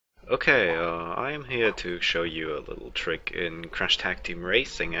Okay, I am here to show you a little trick in Crash Tag Team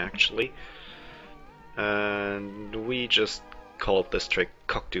Racing, actually. And we just called this trick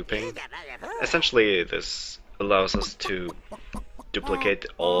cock duping. Essentially, this allows us to duplicate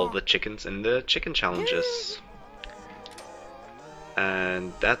all the chickens in the chicken challenges.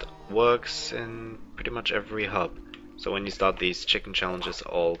 And that works in pretty much every hub. So when you start these chicken challenges,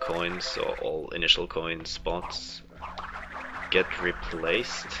 all coins, or all initial coin spots, get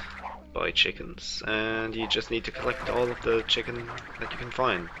replaced by chickens, and you just need to collect all of the chicken that you can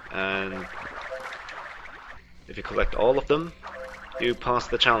find, and if you collect all of them you pass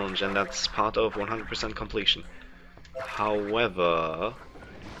the challenge, and that's part of 100% completion. However,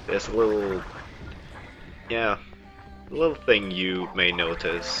 there's a little thing you may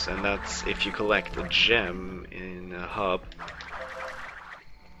notice, and that's if you collect a gem in a hub,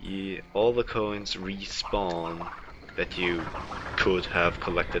 all the coins respawn that you could have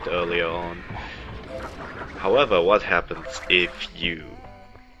collected earlier on. However, what happens if you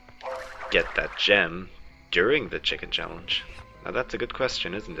get that gem during the chicken challenge? Now that's a good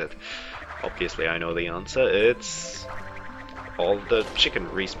question, isn't it? Obviously I know the answer. It's all the chicken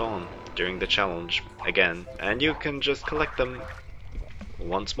respawn during the challenge again, and you can just collect them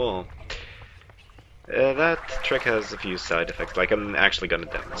once more. That trick has a few side effects, like I'm actually gonna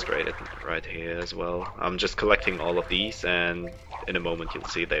demonstrate it right here as well. I'm just collecting all of these, and in a moment you'll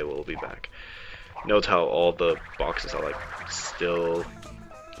see they will be back. Note how all the boxes are like still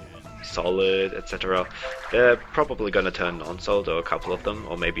solid, etc. They're probably gonna turn non-solid, or a couple of them,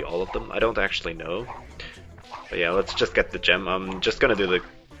 or maybe all of them. I don't actually know. But yeah, let's just get the gem. I'm just gonna do the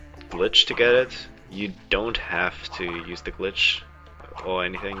glitch to get it. You don't have to use the glitch or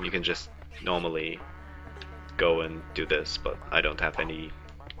anything. You can just normally go and do this, but I don't have any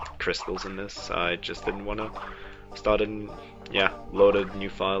crystals in this. I just didn't want to start load a new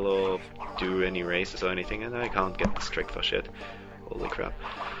file or do any races or anything, and I can't get this trick for shit. Holy crap.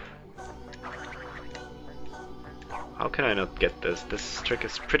 How can I not get this? This trick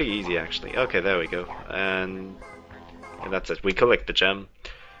is pretty easy actually. Okay, there we go. And that's it. We collect the gem.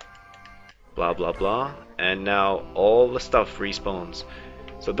 Blah blah blah. And now all the stuff respawns.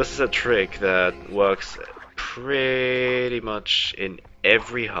 So this is a trick that works pretty much in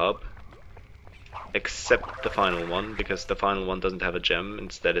every hub except the final one, because the final one doesn't have a gem.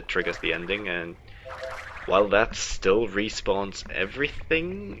 Instead it triggers the ending, and while that still respawns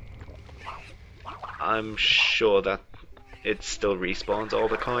everything, I'm sure that it still respawns all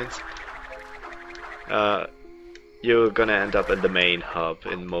the coins. You're gonna end up in the main hub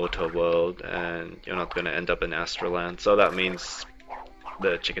in Motor World, and you're not gonna end up in Astroland, so that means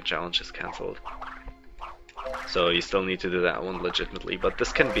the chicken challenge is cancelled. So you still need to do that one legitimately, but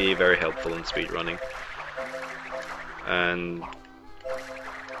this can be very helpful in speedrunning. And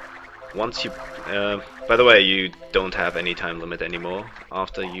once you, by the way, you don't have any time limit anymore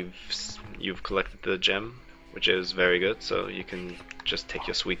after you've collected the gem, which is very good. So you can just take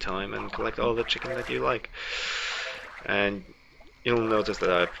your sweet time and collect all the chicken that you like. And you'll notice that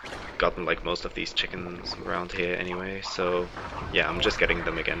I've gotten like most of these chickens around here anyway. So yeah, I'm just getting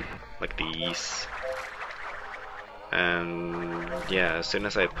them again, like these. And yeah, as soon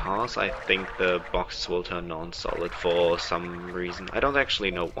as I pass, I think the boxes will turn non-solid for some reason. I don't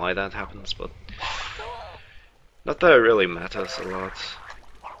actually know why that happens, but not that it really matters a lot.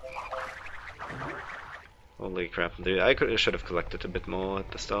 Holy crap, dude, I should have collected a bit more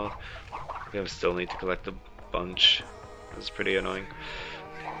at the start. I still need to collect a bunch. It's pretty annoying.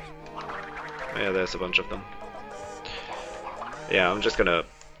 Oh, yeah, there's a bunch of them. Yeah, I'm just gonna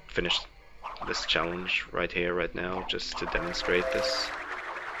finish this challenge right here, right now, just to demonstrate this.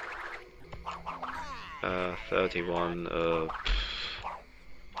 31.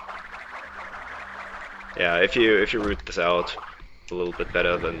 Yeah, if you root this out a little bit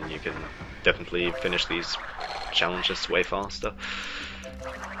better, then you can definitely finish these challenges way faster.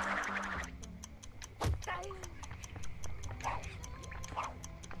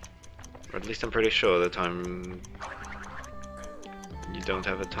 Or at least I'm pretty sure the time. You don't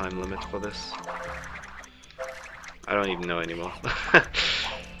have a time limit for this. I don't even know anymore. At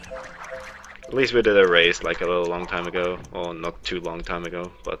least we did a race like a little long time ago, or not too long time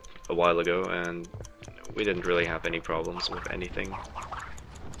ago, but a while ago, and we didn't really have any problems with anything.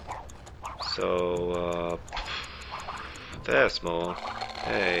 So, there's more.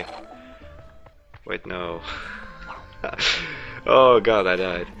 Hey. Wait, no. Oh god, I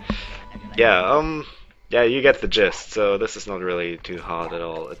died. Yeah, you get the gist, so this is not really too hard at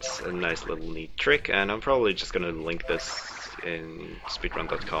all. It's a nice little neat trick, and I'm probably just gonna link this in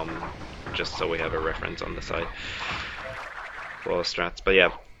speedrun.com just so we have a reference on the site for strats. But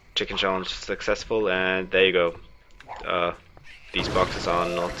yeah, chicken challenge successful, and there you go. These boxes are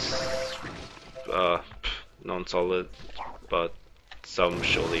not non-solid, but some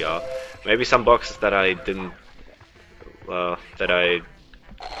surely are. Maybe some boxes that I didn't that I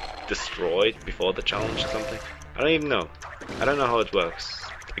destroyed before the challenge or something. I don't even know. I don't know how it works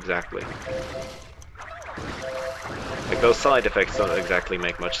exactly. Like, those side effects don't exactly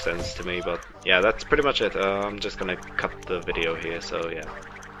make much sense to me, but yeah, that's pretty much it. I'm just gonna cut the video here, so yeah.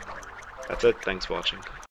 That's it, thanks for watching.